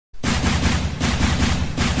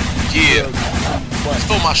It's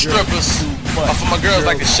for my strippers, or for my girls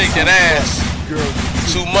like to shake that ass.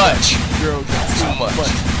 Too much. Too much.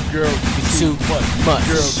 Girl, you're too much.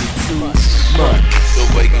 Girl, you're too much. The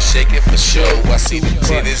way you shake it for sure. I see the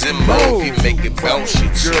titties and move. You make it bounce.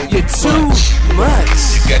 You're too much.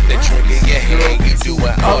 You got that drink in your hand. You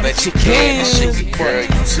doing all that you can to shake it, girl.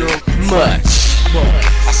 You too much.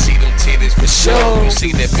 I see them titties for sure. You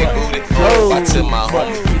see that big booty? Oh, I tell my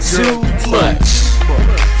homie, too much.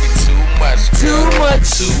 You're too much. Too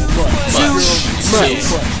much. Too much.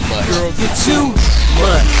 You're too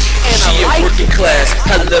much. And she a working class,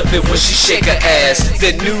 I love it when she shake her ass.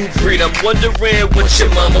 That new breed, I'm wondering what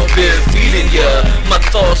your mama been feeding ya. My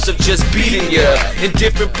thoughts of just beating ya in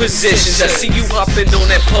different positions. I see you hopping on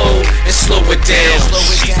that pole and slow it down.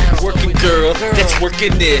 She's a working girl that's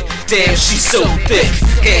working it. Damn, she's so thick,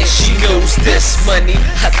 and she knows this money,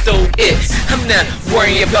 I throw it. I'm not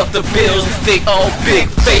worrying about the bills, they all big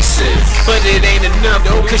faces. But it ain't enough,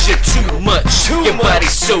 cause you're too much. Your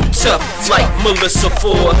body's so tough, like Melissa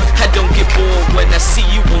Ford. I don't get bored when I see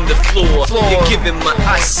you on the floor. You're giving my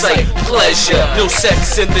eyesight pleasure. No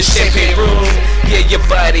sex in the champagne room. Yeah, your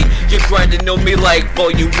body, you're grinding on me like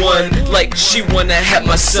volume 1. Like she wanna have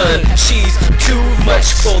my son. She's too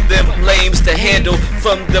much for them lames to handle.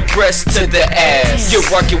 From the breast to the ass. You're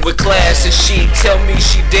rocking with class, and she tell me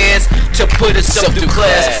she dance to put herself through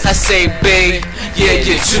class. I say, babe, yeah,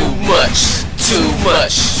 you're too much. Too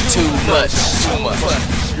much. Too much. Too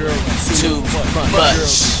much. Too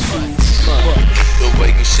much. The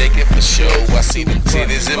way you shake it for sure. I see them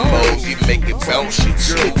titties and move. You make it bounce. You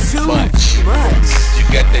too much. You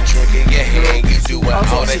got that drink in your hand. You doing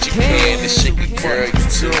all that you can to shake it, girl. You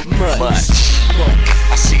too much.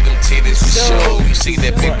 I see them titties for sure. You see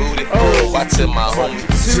that big booty? Oh, I tell my homie,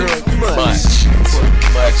 too much.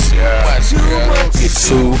 Much, girl. You're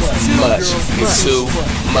too much. You're too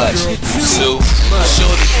much. Too much.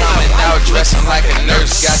 Shorty coming out dressing like a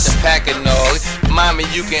nurse. Got the pack and all. Mommy,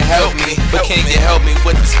 you can help me, but can you help me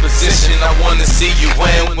with this position? I wanna see you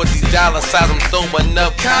win with these dollar signs I'm throwing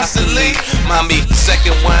up constantly. Mommy,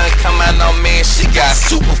 second one come out, no man, she got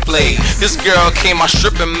super flay. This girl came out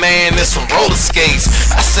stripping, man, in some roller skates.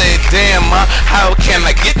 I said, damn, ma, how can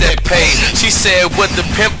I get that paid? She said, what the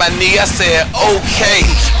pimp I need? I said, okay.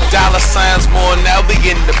 Dollar signs more, now we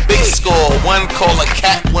getting the big score. One call a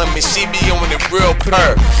cat woman, she be on it real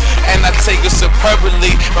purr. And I take her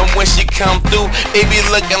superbly, and when she come through, it be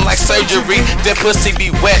looking like surgery. That pussy be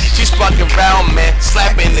wet, she sparking round, man,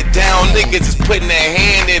 slapping it down. Niggas just putting their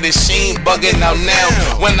hand in it, she ain't bugging out now.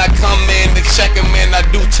 When I come in to check him in, I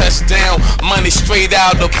do touchdown. Money straight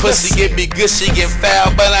out, the pussy get me good, she get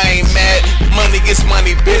foul, but I ain't mad. Money gets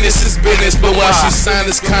money, business is business. But once she sign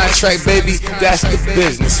this contract, baby, that's the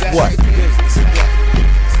business. What?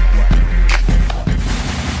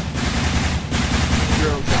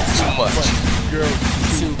 Too much.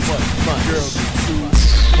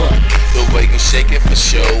 The way you shake it for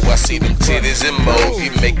sure. I see them titties and move.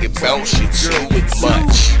 You make it bounce. You too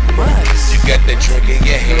much. You got that drink in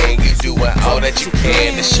your hand. You doing all that you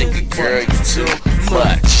can to shake it, girl. You too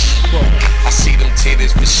much. I see them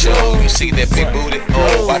titties for sure. You see that big booty?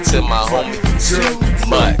 Oh, I tell my homie, too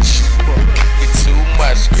much. You're too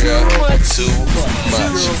much, girl. Too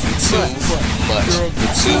much. Too much.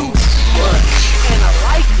 Too much. And I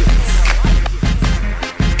like it.